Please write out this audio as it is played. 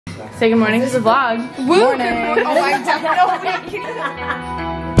Say good morning to the vlog. Woo! Morning. Oh, I definitely.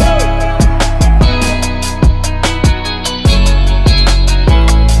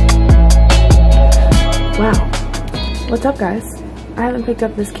 Wow. What's up, guys? I haven't picked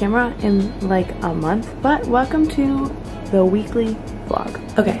up this camera in like a month, but welcome to the weekly vlog.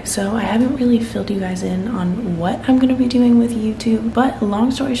 Okay, so I haven't really filled you guys in on what I'm gonna be doing with YouTube, but long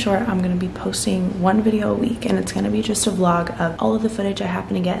story short, I'm gonna be posting one video a week, and it's gonna be just a vlog of all of the footage I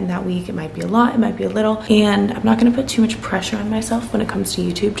happen to get in that week. It might be a lot, it might be a little, and I'm not gonna put too much pressure on myself when it comes to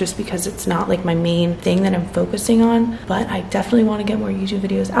YouTube, just because it's not like my main thing that I'm focusing on, but I definitely wanna get more YouTube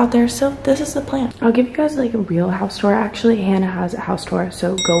videos out there, so this is the plan. I'll give you guys like a real house tour. Actually, Hannah has a house tour,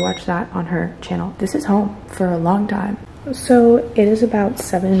 so go watch that on her channel. This is home for a long time. So it is about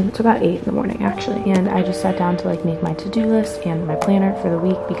 8 in the morning actually, and I just sat down to like make my to-do list and my planner for the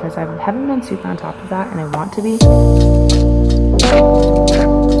week because I haven't been super on top of that and I want to be.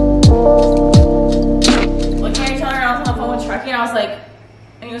 Looking at each other, I was on the phone with Truckee and I was like,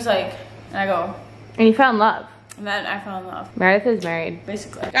 and he was like, and I go, And you fell in love. and then I fell in love. Meredith is married.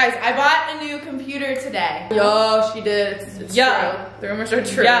 Basically. Guys, I bought a new computer today. Yo, she did. It's true. The rumors are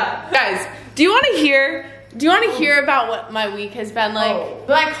true. Yeah. Guys, do you want to hear about what my week has been like?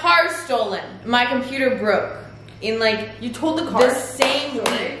 My car's stolen. My computer broke. In like, you told the car? The same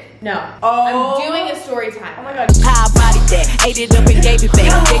week. No. Oh. I'm doing a story time. Oh my god. Ate it up and gave it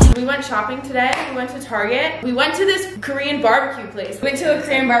back. We went shopping today. We went to Target. We went to this Korean barbecue place. We went to a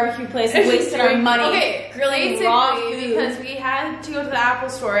Korean barbecue place and wasted our money. Okay, grilling raw food because we had to go to the Apple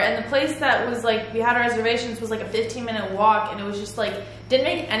store, and the place that was like, we had our reservations was like a 15-minute walk, and it was just like, didn't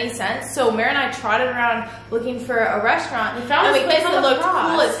make any sense. So Mary and I trotted around looking for a restaurant. We found this place that looked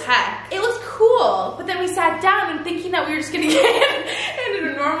cool as heck. It was cool, but then we sat down and thinking that we were just gonna get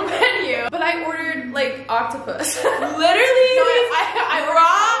into a normal menu. But I ordered like octopus. Literally, I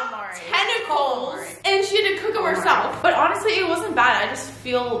raw tentacles, and she had to cook them herself. But honestly, it wasn't bad. I just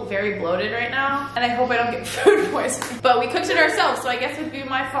feel very bloated right now, and I hope I don't get food poisoning. But we cooked it ourselves, so I guess it'd be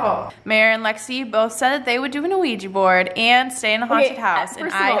my fault. Mary and Lexi both said that they would do an Ouija board and stay in the haunted house, and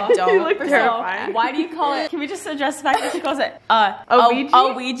I don't. Why do you call it? Can we just address the fact that she calls it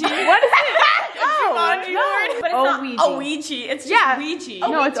Ouija? Ouija? What is it? No, but it's not Ouija. It's just Ouija.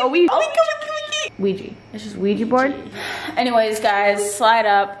 No, it's Ouija. Ouija. It's just Ouija board. Anyways, guys, slide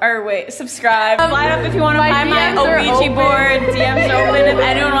up, or wait, subscribe. Slide up if you want to buy my Ouija board. DMs open if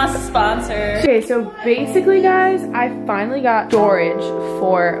anyone wants to sponsor. Okay, so basically, guys, I finally got storage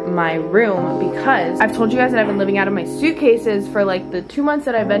for my room because I've told you guys that I've been living out of my suitcases for like the 2 months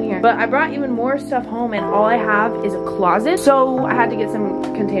that I've been here. But I brought even more stuff home, and all I have is a closet. So I had to get some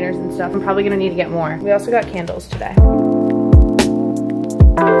containers and stuff. I'm probably gonna need to get more. We also got candles today.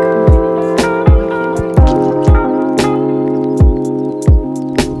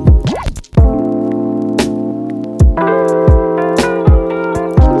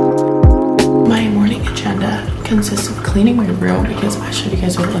 Consists of cleaning my room because I showed you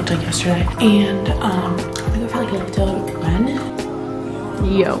guys what it looked like yesterday, and I'm gonna go for like a little run.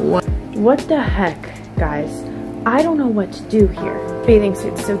 Yo, what the heck, guys? I don't know what to do here. Bathing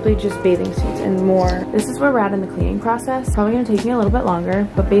suits, simply just bathing suits and more. This is where we're at in the cleaning process. Probably gonna take me a little bit longer,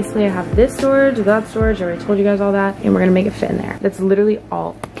 but basically I have this storage, that storage, I already told you guys all that, and we're gonna make it fit in there. That's literally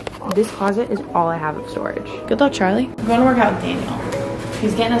all. This closet is all I have of storage. Good luck, Charlie. I'm going to work out with Daniel.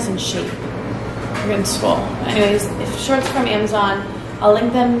 He's getting us in shape. We're getting swole. Anyways, if shorts from Amazon, I'll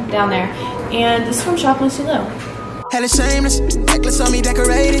link them down there. And this is from Shop Lucy Lou. Hella shameless, necklace on me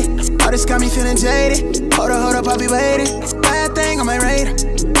decorated. All this got me feeling jaded. Hold up, I'll be waiting. Bad thing on my radar.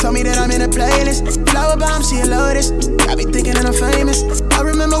 Told me that I'm in a playlist. Flower bomb, she a lotus. I be thinking that I'm famous. I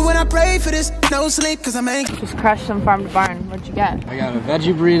remember when I prayed for this. No sleep, cause I'm angry. Just crushed some Farm to Barn. What'd you get? I got a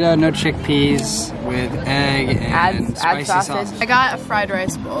veggie burrito, no chickpeas, with egg and spicy sausage. I got a fried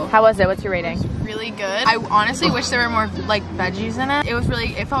rice bowl. How was it? What's your rating? Really good. I honestly wish there were more like veggies in it.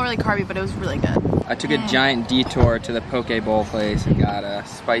 It felt really carby, but it was really good. I took a giant detour to the poke bowl place and got a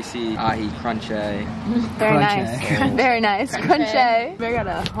spicy ahi crunche. Very nice. Very nice. Crunche. We got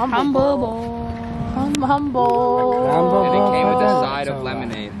a humble bowl. Humble. And it came with a side of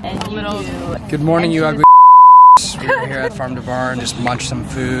lemonade. Good morning, you ugly. We're here at Farm to Barn, just munch some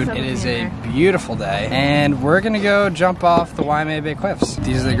food. It is a beautiful day, and we're gonna go jump off the Waimea Bay Cliffs.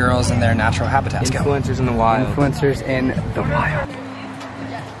 These are the girls in their natural habitat. Influencers in the wild. Influencers in the wild.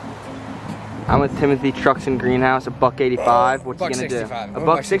 I'm with Timothy Truxton Greenhouse, $1.85. What's he gonna do?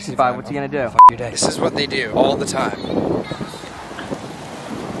 $1.65. What's he gonna do? This is what they do all the time.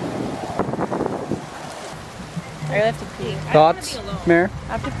 I really have to pee. Thoughts, Mayor?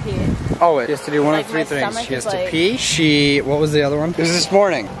 I have to pee. Oh, wait. She has to do one Like, of three my things. stomach She has is to like- pee. What was the other one? It was this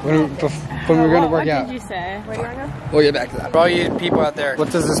morning when we were going to work out. What did you say? Where do you want to go? We'll get back to that. For all you people out there,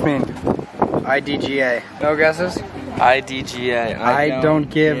 what does this mean? IDGA. No guesses? IDGA. I don't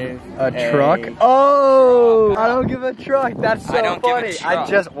give a truck. Oh! I don't give a truck. That's so I don't give a funny. truck. I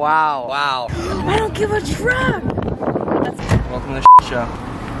just, wow. Wow. I don't give a truck. Welcome to the show.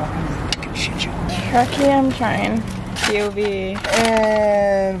 Trucky, I'm trying. POV.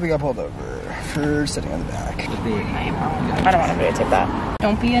 And we got pulled over for sitting on the back. I don't want to videotape that.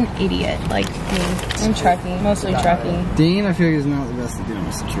 Don't be an idiot like me. I'm trucking, mostly trucking. Dean, I feel like is not the best at dealing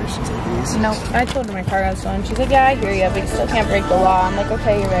with situations like these. No, I told her my car got stolen. She's like, yeah, I hear you, but you still can't break the law. I'm like,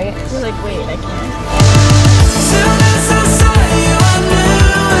 okay, you're right. She's like, wait, I can't.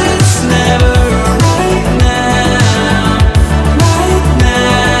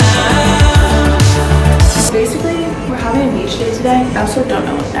 Basically, we're having a beach day today. I also don't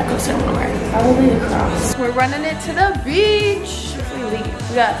know what necklace I want to wear. Probably the cross. We're running it to the beach. If we leave.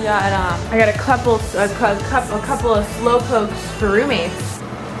 I got a couple of slow pokes for roommates.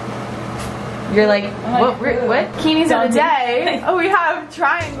 You're like, what? Keenies of the day. Oh, we have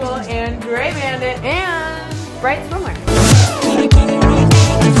triangle and gray bandit and bright swimwear.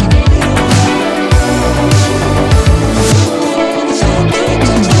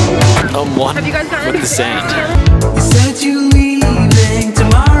 One Have you guys got ready with the sand. Said you leaving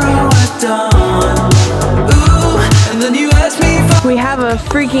tomorrow at dawn. Ooh, and then you asked me if We have a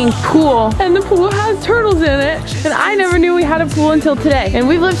freaking pool, and the pool has turtles in it, and I never knew we had a pool until today. And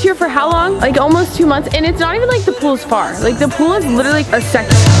we've lived here for how long? Like almost 2 months, and it's not even like the pool's far. Like the pool is literally a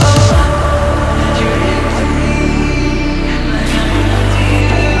second.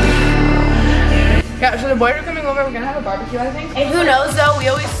 Yeah, so the boys are coming over. We're gonna have a barbecue, I think. And who knows though? We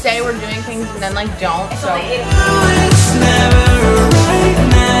always say we're doing things and then like don't. So. it's never right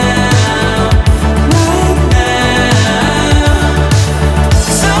now.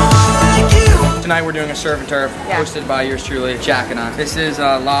 Someone like you. Tonight we're doing a surf and turf hosted by yours truly, Jack and I. This is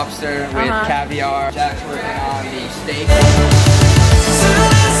lobster with caviar. Jack's working on the steak.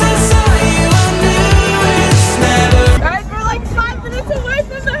 Guys, we're like 5 minutes away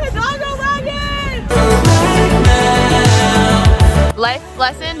from the Hidalgo wagon! Life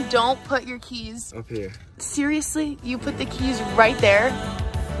lesson, don't put your keys Up here. seriously, you put the keys right there.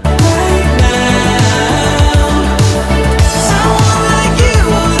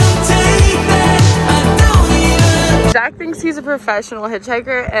 Jack thinks he's a professional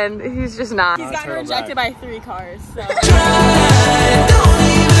hitchhiker and he's just not. He's gotten rejected by 3 cars, so. Try,